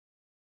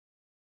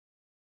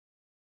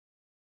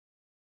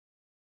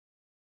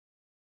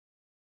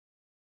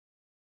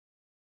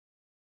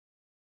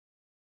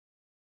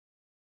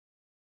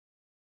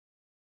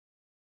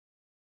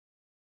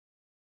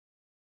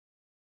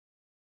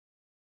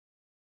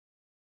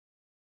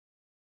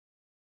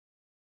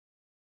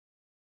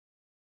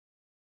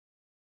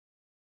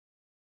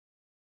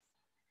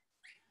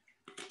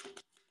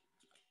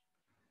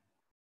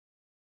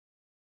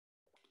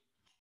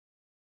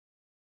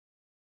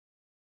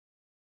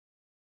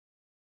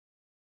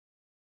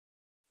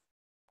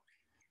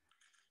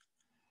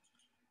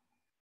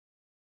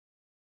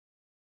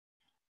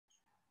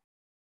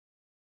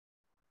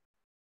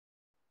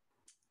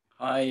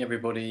Hi,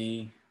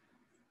 everybody.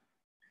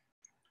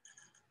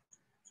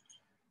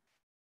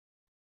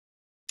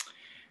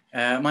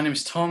 My name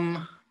is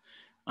Tom.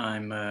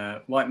 I'm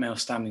a white male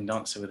standing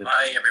dancer with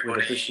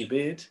a bushy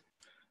beard.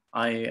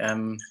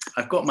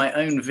 I've got my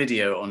own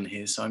video on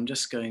here, so I'm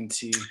just going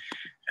to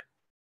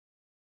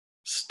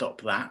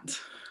stop that.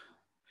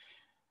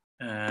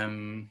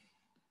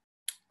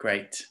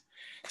 Great.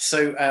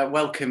 So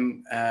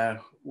welcome.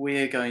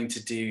 We're going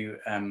to do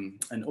an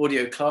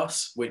audio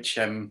class, which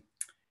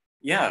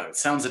yeah, it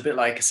sounds a bit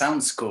like a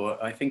sound score.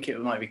 I think it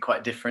might be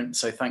quite different.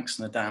 So thanks,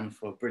 Nadan,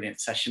 for a brilliant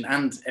session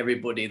and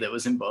everybody that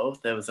was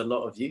involved. There was a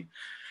lot of you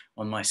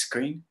on my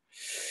screen.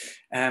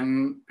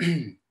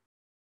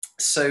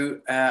 So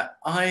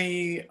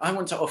I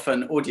want to offer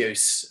an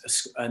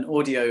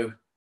audio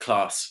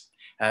class.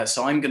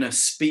 So I'm going to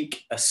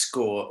speak a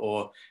score,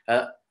 or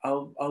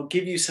I'll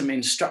give you some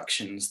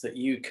instructions that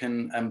you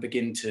can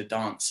begin to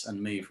dance and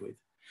move with.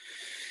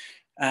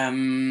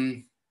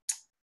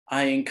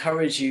 I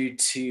encourage you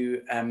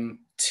to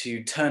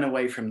turn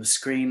away from the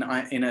screen.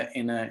 In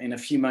a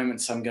few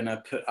moments, I'm going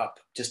to put up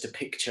just a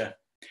picture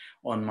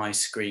on my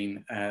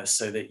screen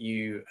so that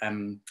you,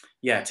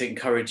 to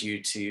encourage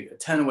you to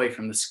turn away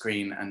from the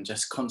screen and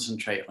just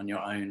concentrate on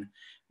your own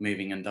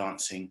moving and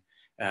dancing,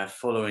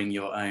 following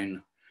your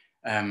own,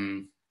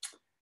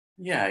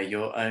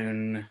 your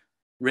own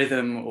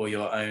rhythm or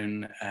your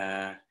own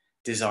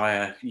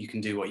desire. You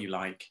can do what you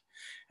like.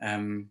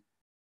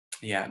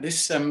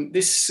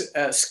 This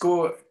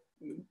score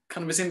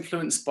kind of was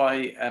influenced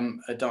by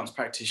a dance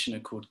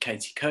practitioner called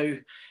Katie Coe,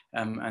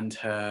 and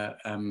her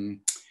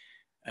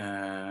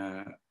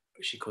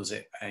she calls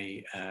it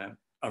a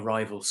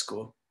arrival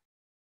score.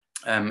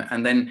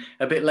 And then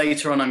a bit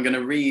later on, I'm going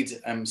to read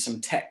some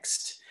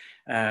text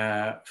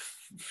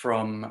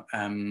from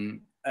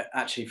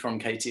actually from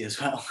Katie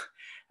as well.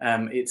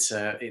 It's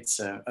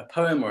a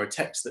poem or a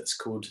text that's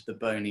called The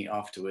Boney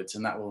Afterwards,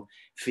 and that will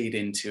feed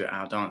into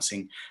our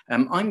dancing.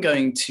 I'm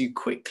going to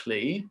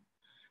quickly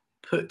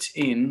put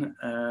in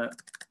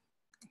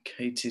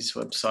Katie's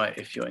website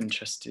if you're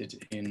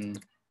interested in,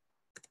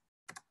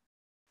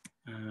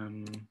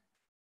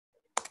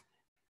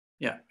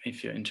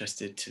 if you're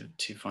interested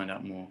to find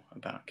out more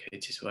about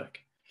Katie's work.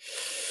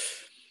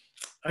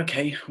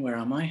 Okay, where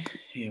am I?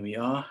 Here we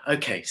are.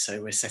 Okay,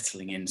 so we're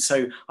settling in.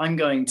 So I'm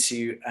going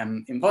to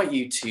invite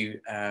you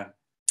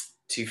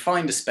to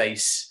find a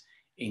space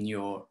in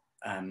your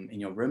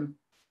room,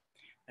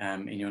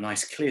 in your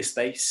nice clear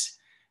space.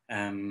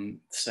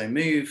 So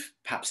move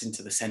perhaps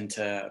into the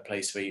center, a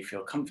place where you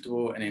feel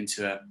comfortable, and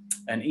into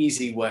an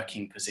easy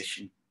working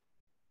position.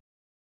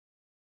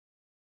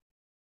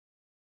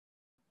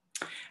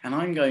 And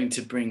I'm going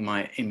to bring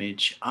my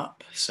image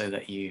up so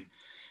that you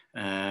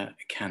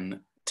can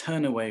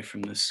turn away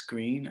from the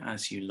screen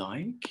as you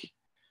like.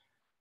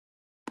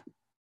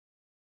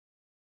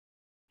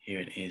 Here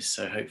it is.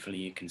 So hopefully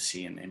you can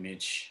see an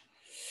image.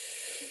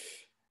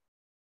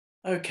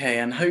 Okay,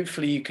 and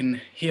hopefully you can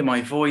hear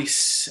my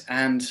voice,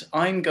 and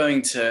I'm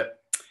going to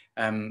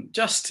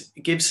just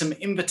give some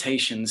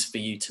invitations for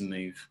you to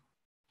move.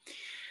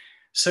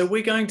 So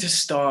we're going to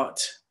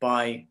start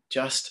by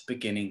just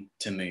beginning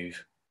to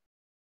move.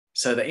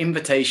 So the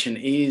invitation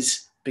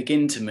is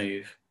begin to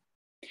move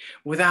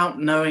without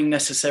knowing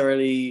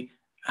necessarily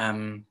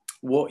how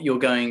you're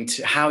going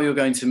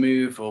to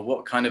move or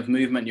what kind of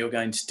movement you're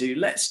going to do.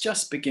 Let's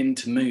just begin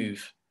to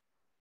move.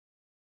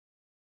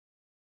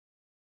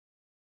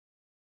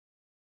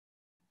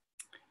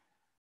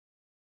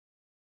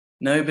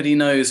 Nobody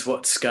knows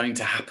what's going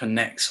to happen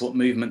next, what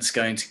movement's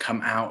going to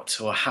come out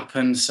or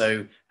happen.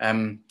 So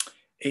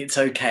it's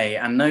okay.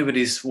 And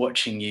nobody's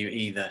watching you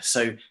either.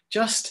 So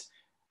just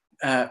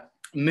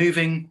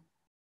moving,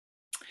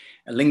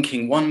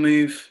 linking one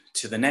move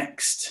to the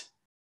next.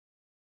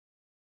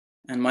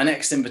 And my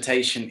next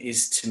invitation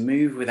is to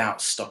move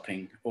without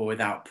stopping or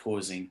without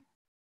pausing.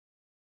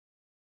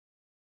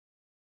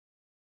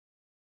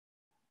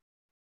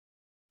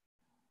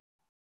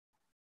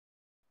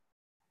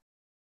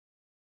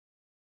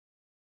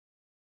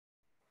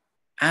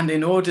 And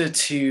in order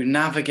to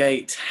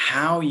navigate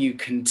how you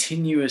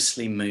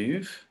continuously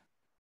move,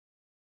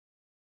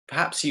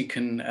 perhaps you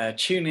can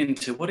tune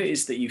into what it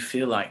is that you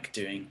feel like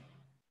doing.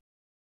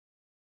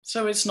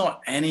 So it's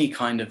not any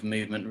kind of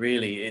movement,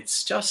 really.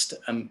 It's just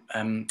a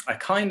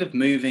kind of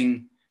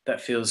moving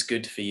that feels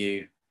good for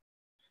you.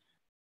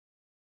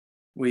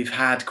 We've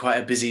had quite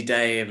a busy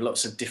day of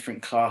lots of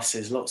different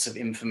classes, lots of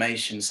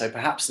information. So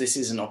perhaps this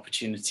is an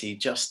opportunity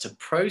just to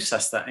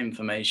process that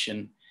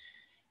information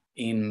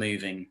in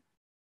moving.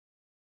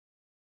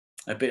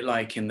 A bit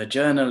like in the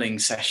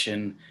journaling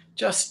session,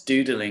 just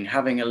doodling,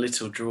 having a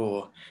little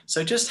draw.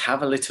 So just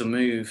have a little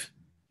move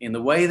in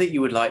the way that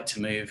you would like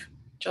to move,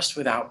 just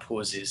without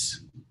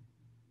pauses.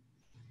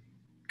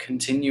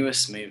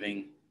 Continuous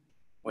moving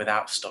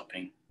without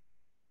stopping.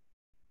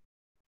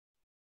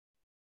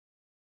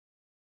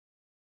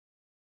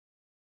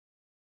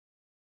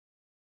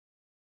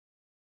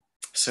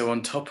 So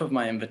on top of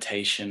my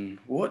invitation,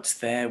 what's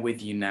there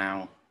with you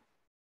now?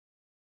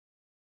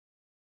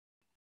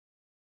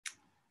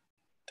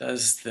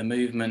 Does the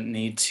movement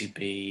need to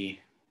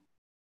be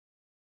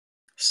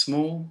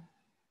small?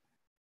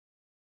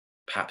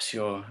 Perhaps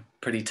you're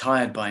pretty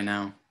tired by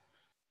now.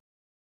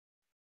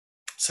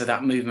 So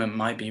that movement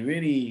might be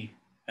really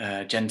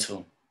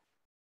gentle.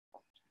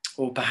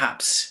 Or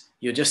perhaps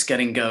you're just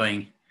getting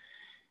going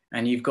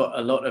and you've got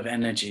a lot of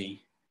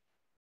energy.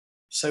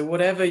 So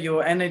whatever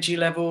your energy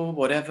level,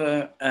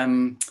 whatever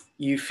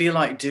you feel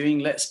like doing,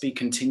 let's be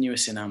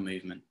continuous in our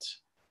movement.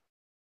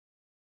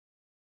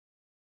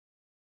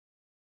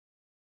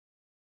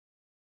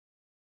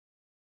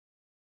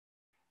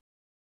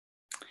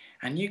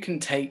 And you can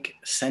take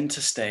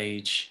center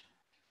stage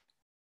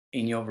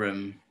in your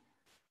room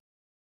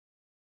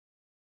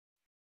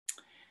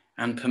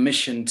and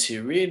permission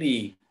to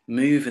really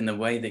move in the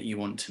way that you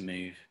want to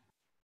move.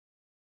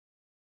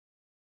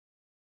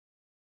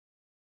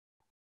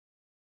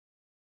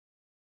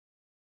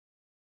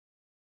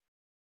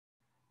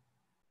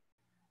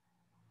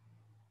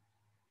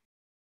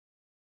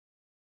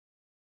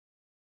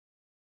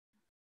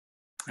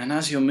 And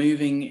as you're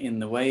moving in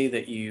the way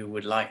that you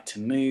would like to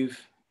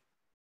move,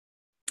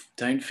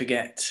 don't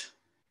forget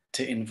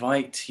to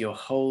invite your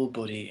whole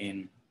body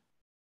in.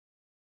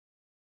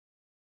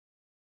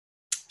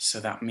 So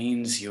that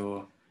means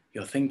your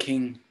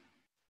thinking,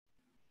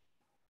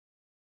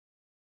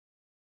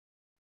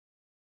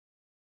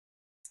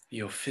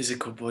 your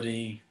physical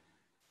body,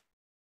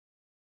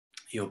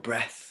 your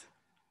breath.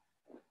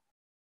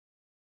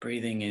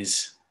 Breathing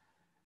is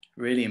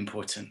really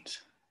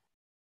important.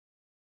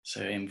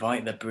 So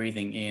invite the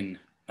breathing in.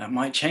 That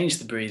might change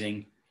the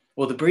breathing,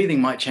 or the breathing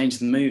might change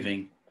the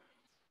moving.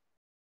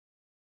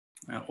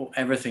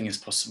 Everything is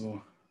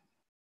possible.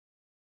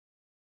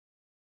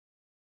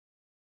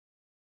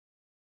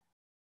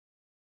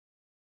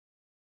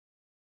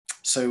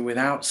 So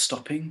without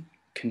stopping,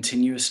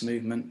 continuous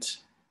movement,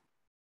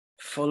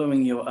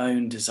 following your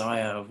own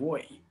desire of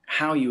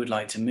how you would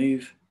like to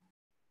move,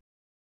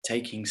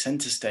 taking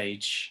center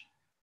stage.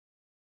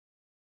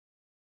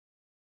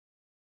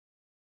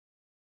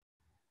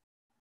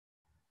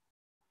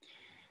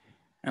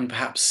 And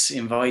perhaps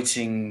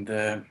inviting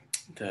the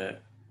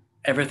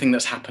everything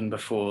that's happened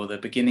before, the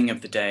beginning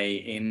of the day,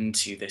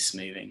 into this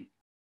moving.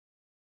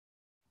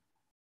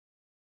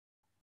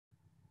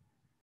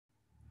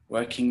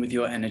 Working with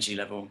your energy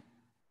level.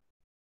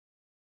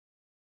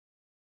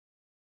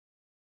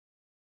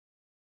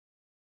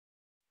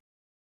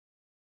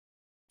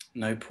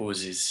 No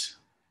pauses.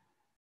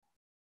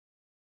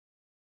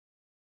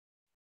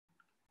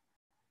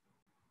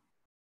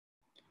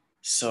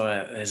 So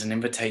there's an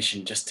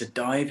invitation just to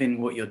dive in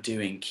what you're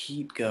doing.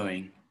 Keep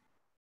going.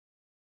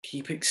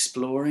 Keep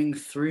exploring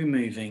through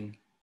moving.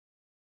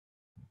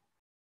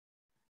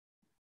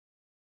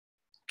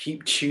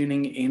 Keep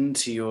tuning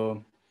into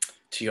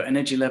your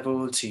energy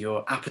level, to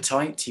your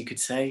appetite, you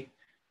could say.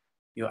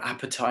 Your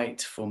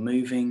appetite for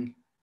moving.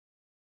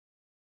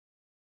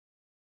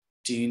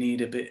 Do you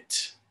need a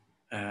bit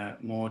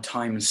more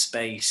time and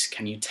space?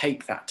 Can you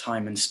take that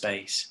time and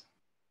space?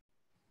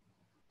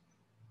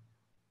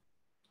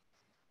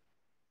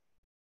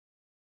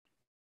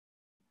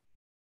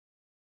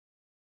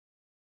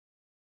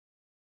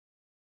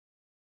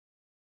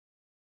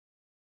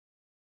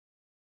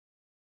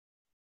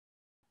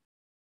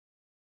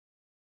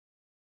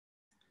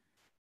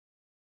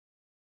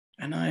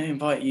 And I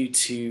invite you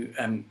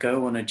to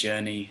go on a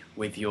journey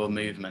with your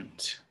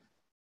movement.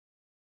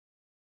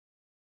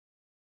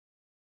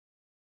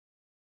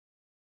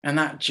 And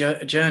that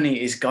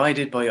journey is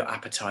guided by your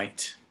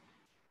appetite.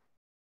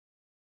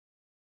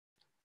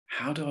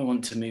 How do I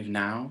want to move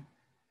now?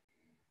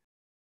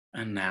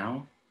 And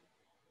now?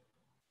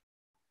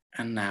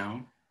 And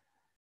now?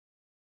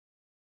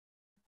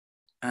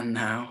 And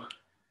now?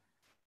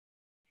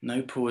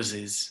 No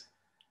pauses.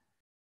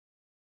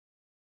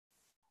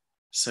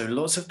 So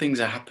lots of things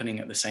are happening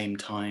at the same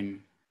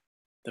time.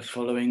 The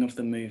following of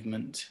the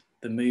movement,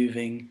 the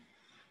moving,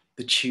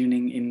 the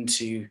tuning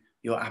into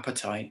your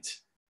appetite.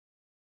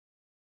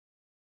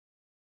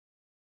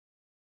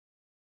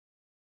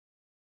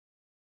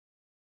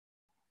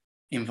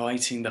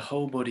 Inviting the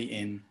whole body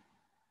in,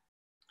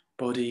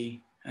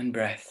 body and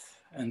breath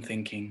and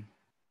thinking.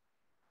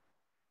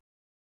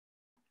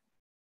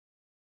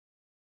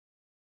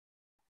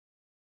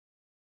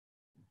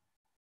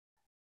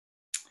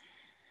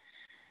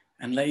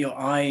 And let your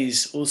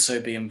eyes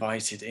also be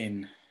invited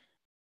in.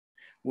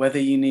 Whether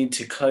you need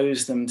to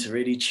close them to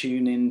really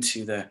tune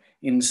into the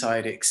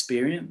inside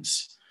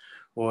experience,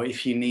 or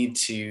if you need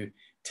to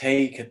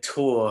take a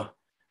tour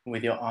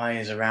with your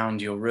eyes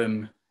around your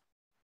room,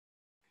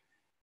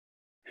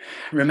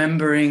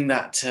 remembering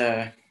that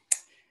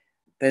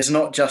there's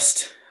not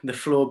just the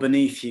floor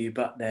beneath you,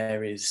 but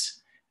there is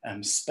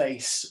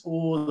space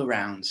all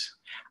around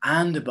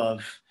and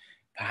above,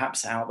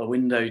 perhaps out the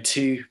window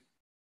too.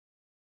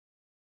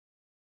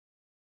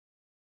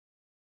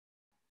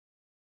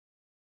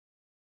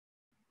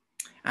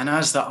 And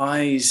as the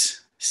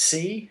eyes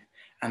see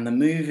and the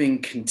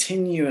moving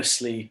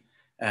continuously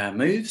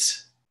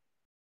moves,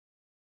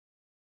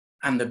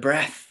 and the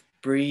breath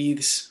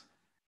breathes,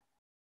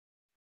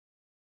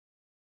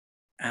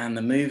 And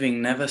the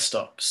moving never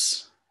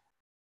stops,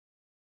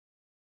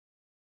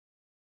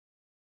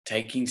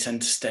 taking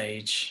center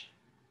stage.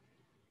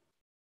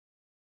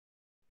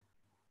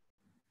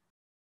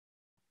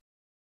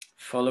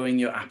 Following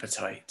your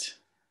appetite.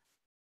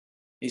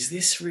 Is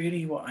this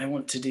really what I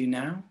want to do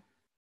now?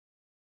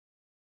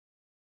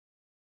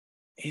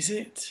 Is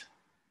it?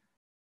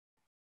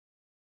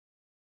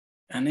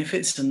 And if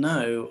it's a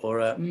no or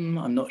a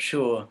I'm not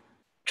sure,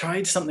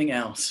 try something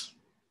else.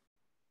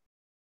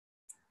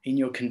 In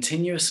your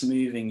continuous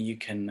moving, you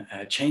can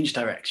change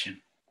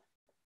direction,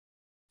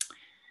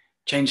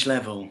 change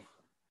level,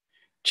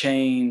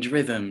 change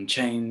rhythm,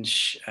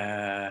 change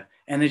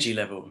energy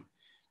level,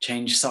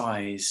 change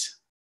size,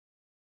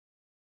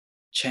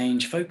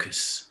 change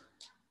focus,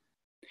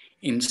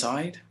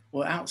 inside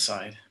or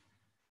outside,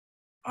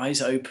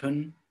 eyes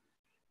open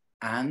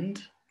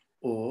and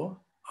or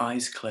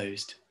eyes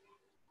closed.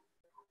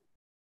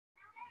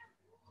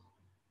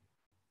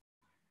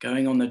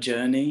 Going on the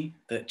journey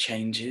that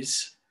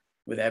changes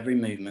with every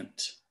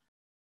movement.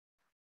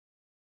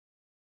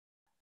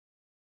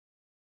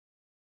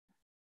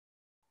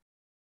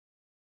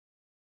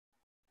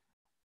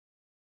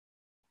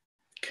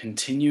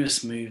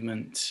 Continuous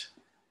movement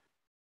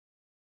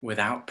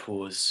without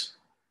pause.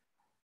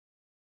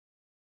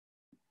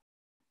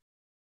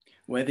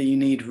 Whether you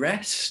need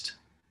rest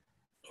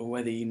or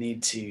whether you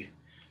need to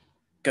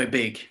go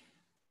big,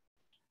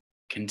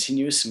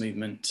 continuous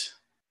movement.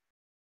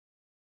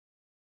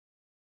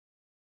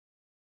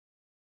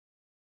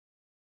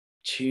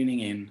 Tuning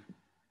in,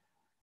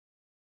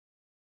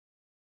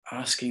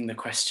 asking the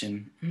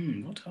question,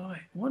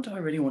 what do I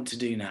really want to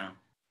do now?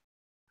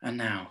 And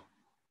now?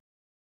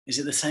 Is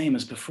it the same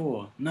as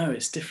before? No,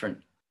 it's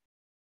different.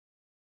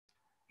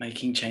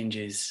 Making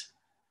changes,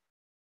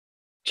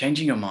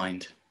 changing your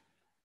mind.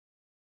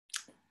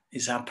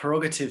 It's our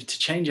prerogative to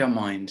change our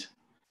mind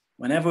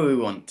whenever we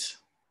want.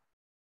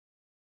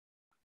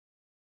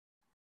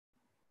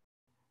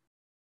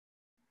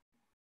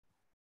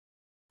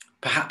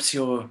 Perhaps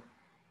you're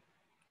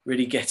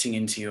really getting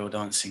into your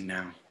dancing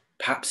now.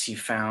 Perhaps you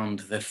found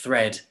the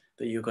thread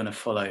that you're going to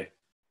follow,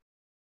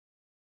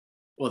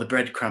 or the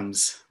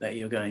breadcrumbs that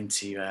you're going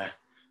to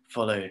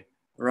follow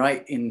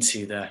right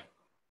into the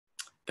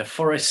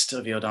forest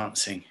of your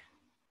dancing,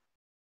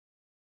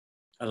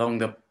 along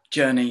the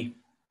journey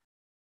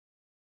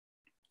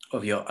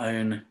of your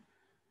own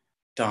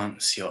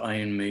dance, your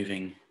own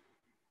moving.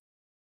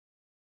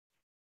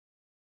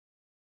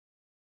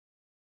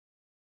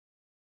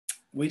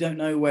 We don't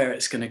know where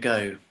it's going to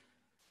go,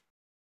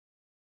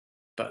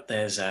 but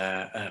there's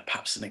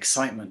perhaps an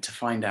excitement to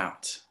find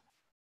out.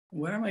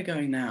 Where am I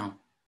going now?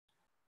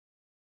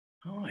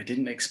 Oh, I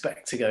didn't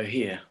expect to go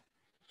here.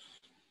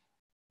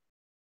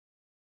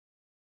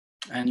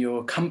 And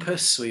your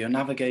compass or your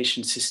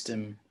navigation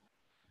system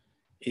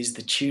is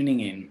the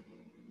tuning in.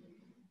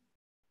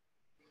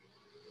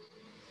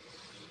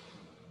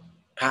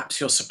 Perhaps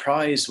you're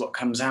surprised what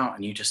comes out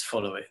and you just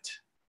follow it.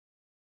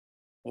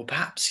 Or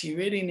perhaps you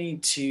really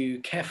need to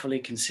carefully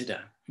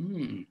consider,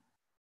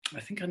 I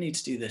think I need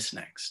to do this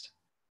next.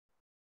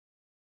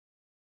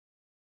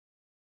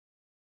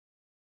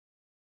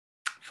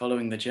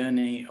 Following the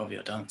journey of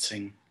your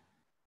dancing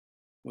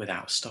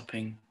without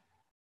stopping.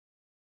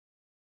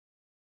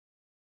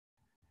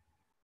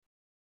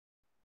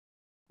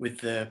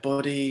 With the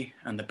body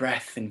and the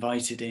breath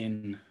invited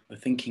in, the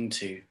thinking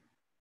too.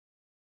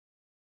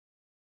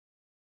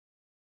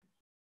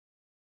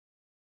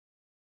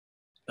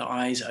 The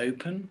eyes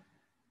open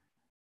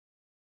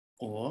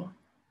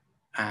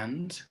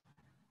and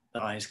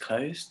the eyes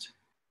closed.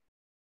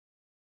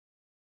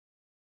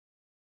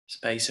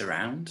 Space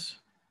around,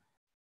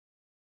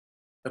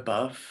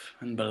 above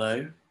and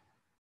below.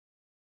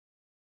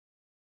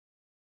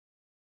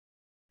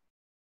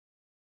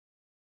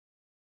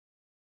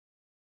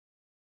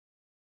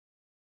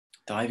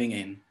 Diving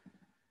in,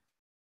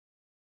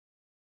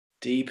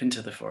 deep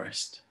into the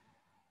forest.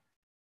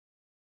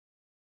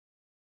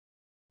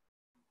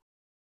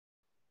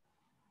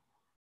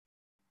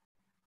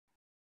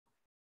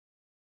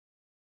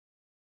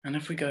 And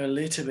if we go a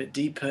little bit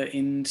deeper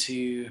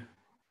into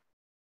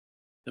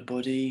the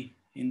body,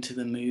 into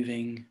the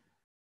moving,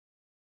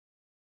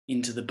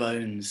 into the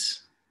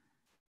bones.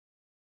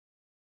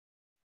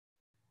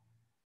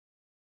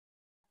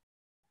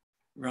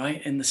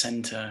 Right in the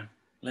center,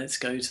 let's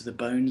go to the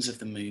bones of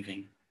the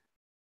moving,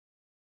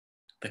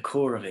 the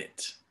core of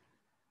it.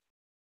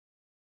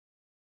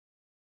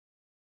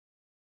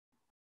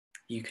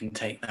 You can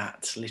take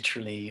that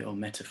literally or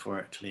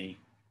metaphorically.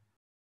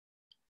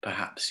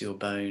 Perhaps your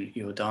bones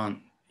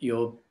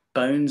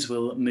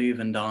will move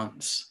and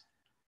dance.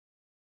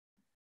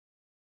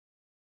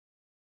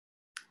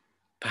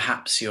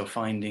 Perhaps you're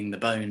finding the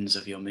bones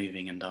of your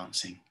moving and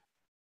dancing.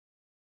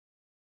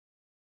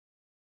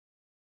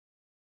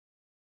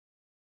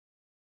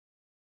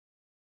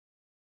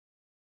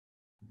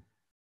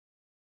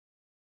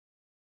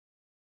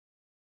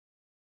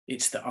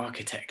 It's the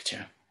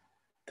architecture.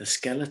 The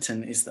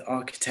skeleton is the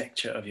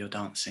architecture of your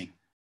dancing.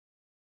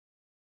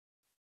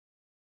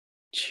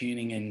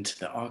 tuning into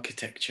the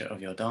architecture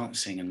of your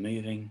dancing and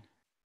moving.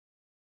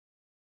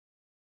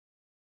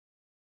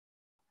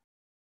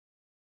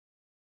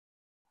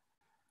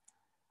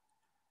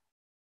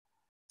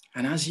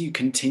 And as you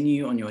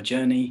continue on your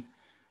journey,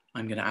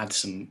 I'm going to add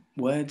some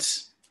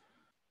words,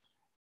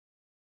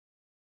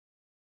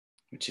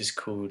 which is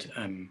called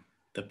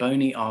The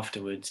Bony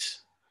Afterwards,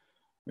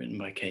 written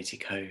by Katie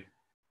Coe.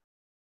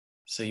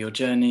 So your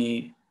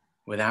journey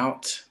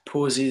without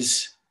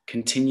pauses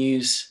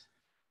continues,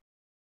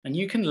 and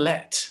you can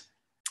let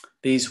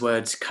these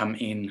words come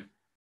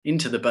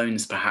into the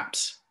bones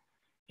perhaps,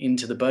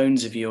 into the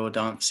bones of your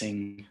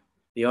dancing,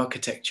 the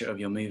architecture of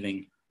your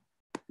moving.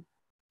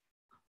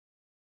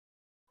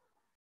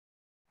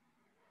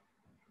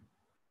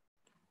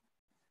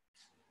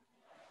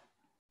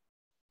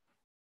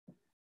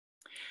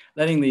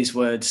 Letting these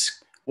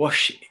words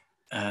wash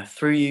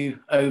through you,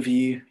 over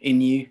you, in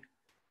you.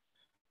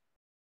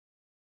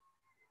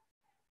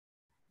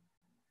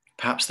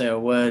 Perhaps they are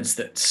words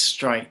that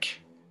strike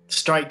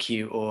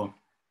you or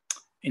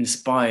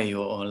inspire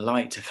you or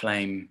light a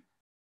flame.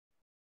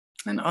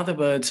 And other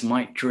words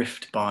might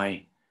drift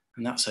by,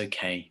 and that's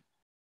okay.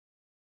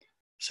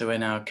 So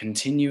in our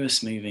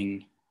continuous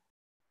moving,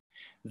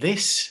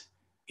 this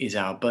is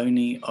our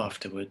bony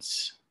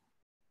afterwards.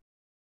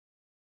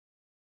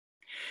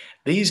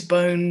 These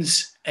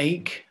bones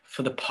ache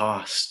for the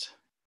past.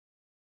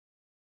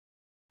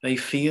 They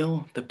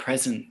feel the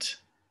present,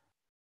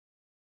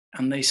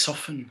 and they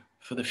soften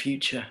for the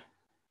future.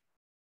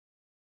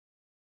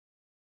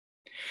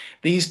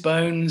 These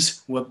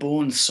bones were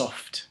born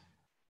soft.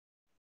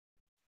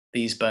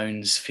 These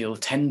bones feel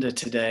tender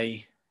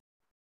today,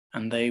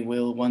 and they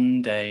will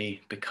one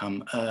day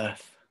become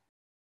earth.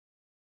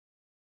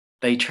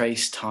 They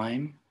trace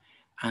time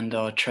and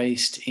are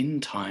traced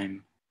in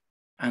time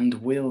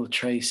and will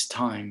trace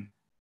time.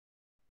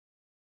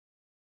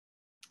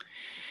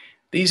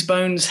 These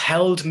bones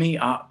held me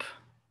up,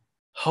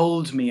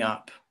 hold me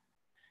up,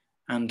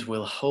 and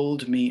will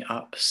hold me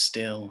up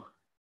still.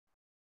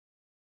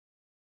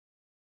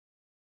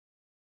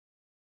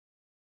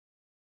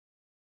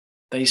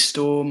 They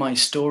store my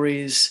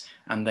stories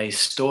and they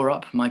store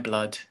up my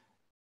blood.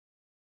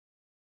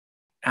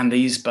 And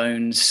these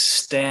bones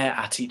stare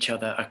at each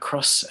other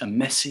across a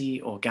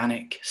messy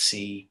organic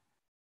sea.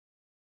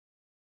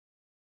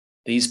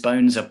 These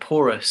bones are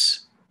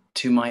porous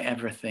to my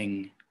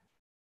everything.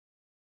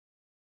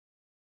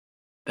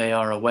 They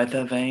are a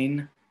weather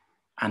vane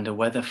and a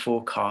weather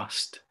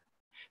forecast.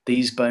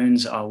 These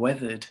bones are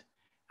weathered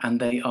and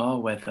they are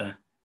weather.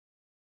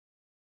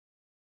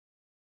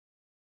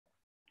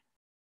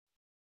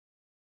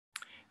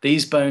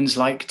 These bones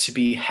like to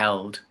be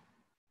held.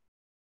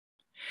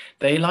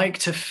 They like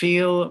to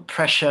feel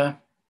pressure,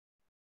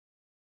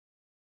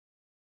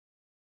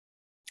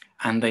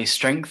 and they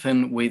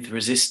strengthen with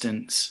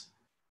resistance.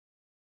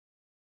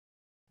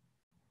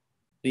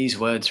 These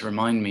words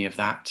remind me of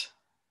that.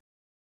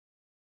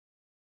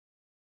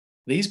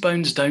 These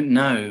bones don't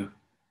know,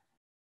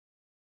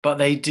 but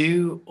they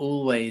do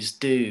always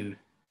do.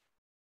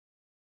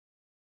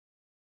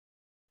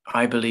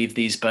 I believe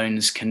these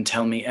bones can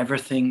tell me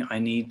everything I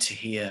need to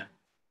hear.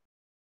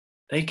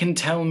 They can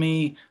tell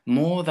me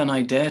more than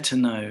I dare to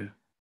know.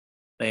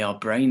 They are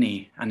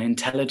brainy and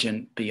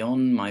intelligent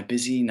beyond my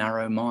busy,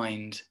 narrow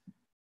mind.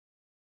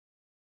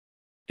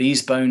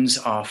 These bones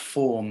are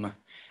form,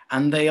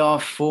 and they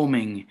are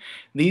forming.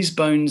 These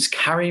bones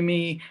carry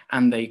me,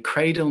 and they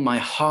cradle my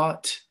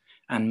heart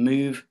and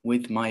move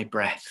with my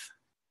breath.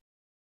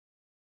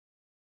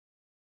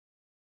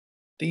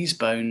 These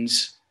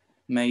bones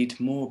made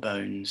more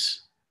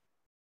bones.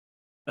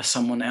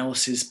 Someone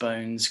else's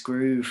bones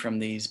grew from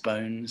these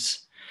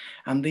bones,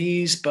 and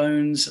these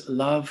bones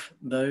love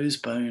those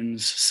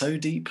bones so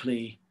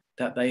deeply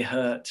that they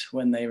hurt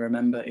when they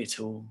remember it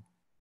all.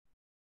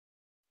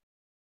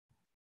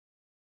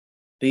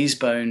 These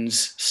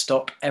bones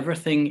stop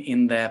everything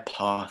in their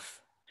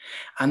path,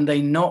 and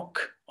they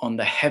knock on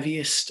the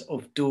heaviest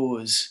of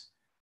doors.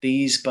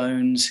 These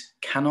bones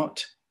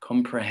cannot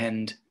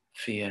comprehend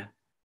fear.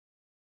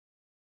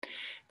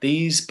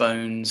 These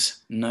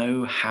bones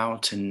know how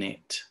to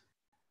knit,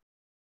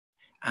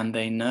 and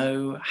they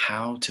know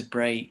how to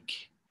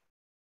break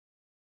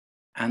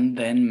and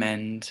then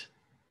mend,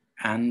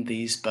 and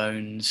these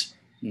bones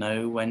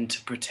know when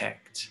to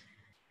protect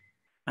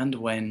and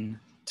when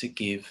to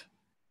give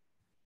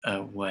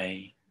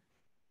away.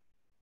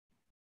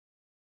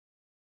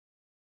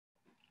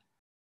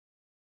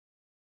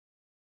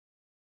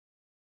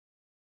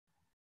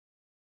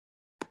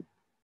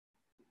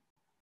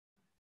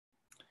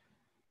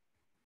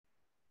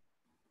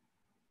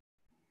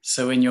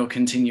 So in your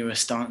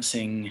continuous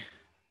dancing,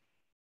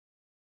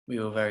 we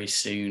will very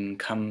soon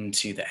come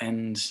to the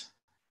end.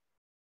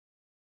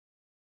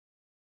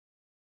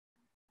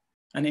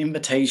 An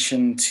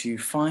invitation to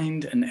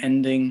find an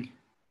ending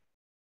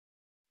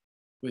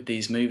with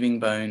these moving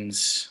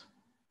bones,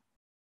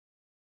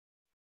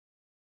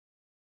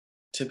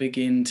 to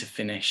begin to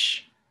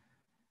finish,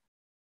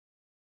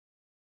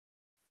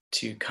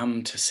 to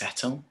come to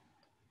settle,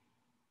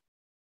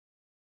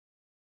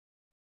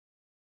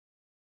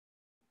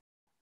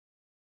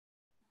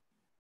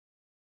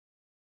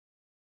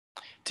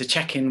 to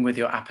check in with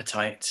your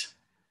appetite.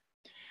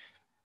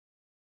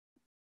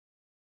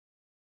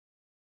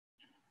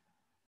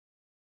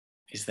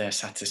 Is there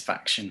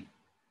satisfaction?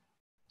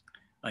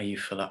 Are you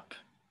full up?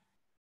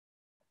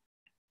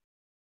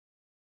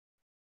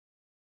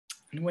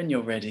 And when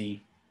you're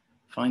ready,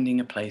 finding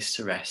a place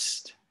to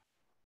rest.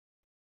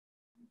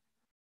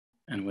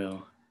 And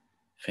we'll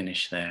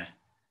finish there.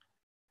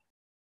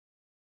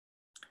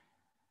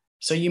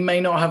 So you may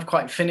not have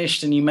quite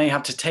finished, and you may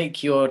have to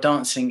take your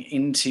dancing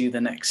into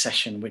the next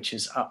session, which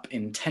is up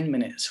in 10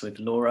 minutes with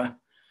Laura.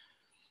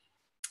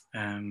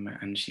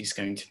 And she's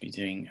going to be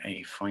doing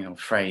a final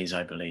phrase,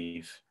 I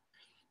believe.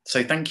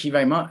 So thank you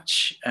very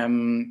much.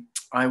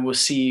 I will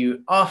see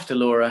you after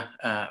Laura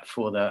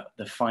for the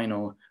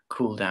final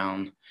cool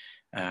down,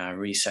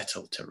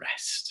 resettle to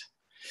rest.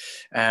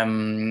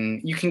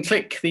 You can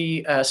click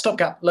the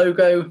Stopgap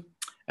logo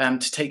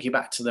to take you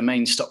back to the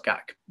main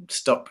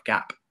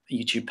Stopgap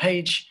YouTube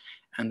page.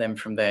 And then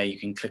from there, you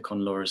can click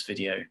on Laura's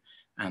video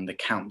and the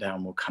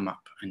countdown will come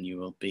up and you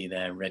will be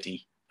there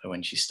ready for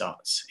when she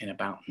starts in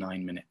about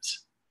 9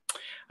 minutes.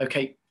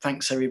 Okay,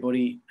 thanks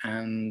everybody.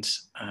 And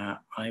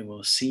I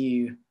will see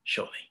you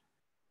shortly.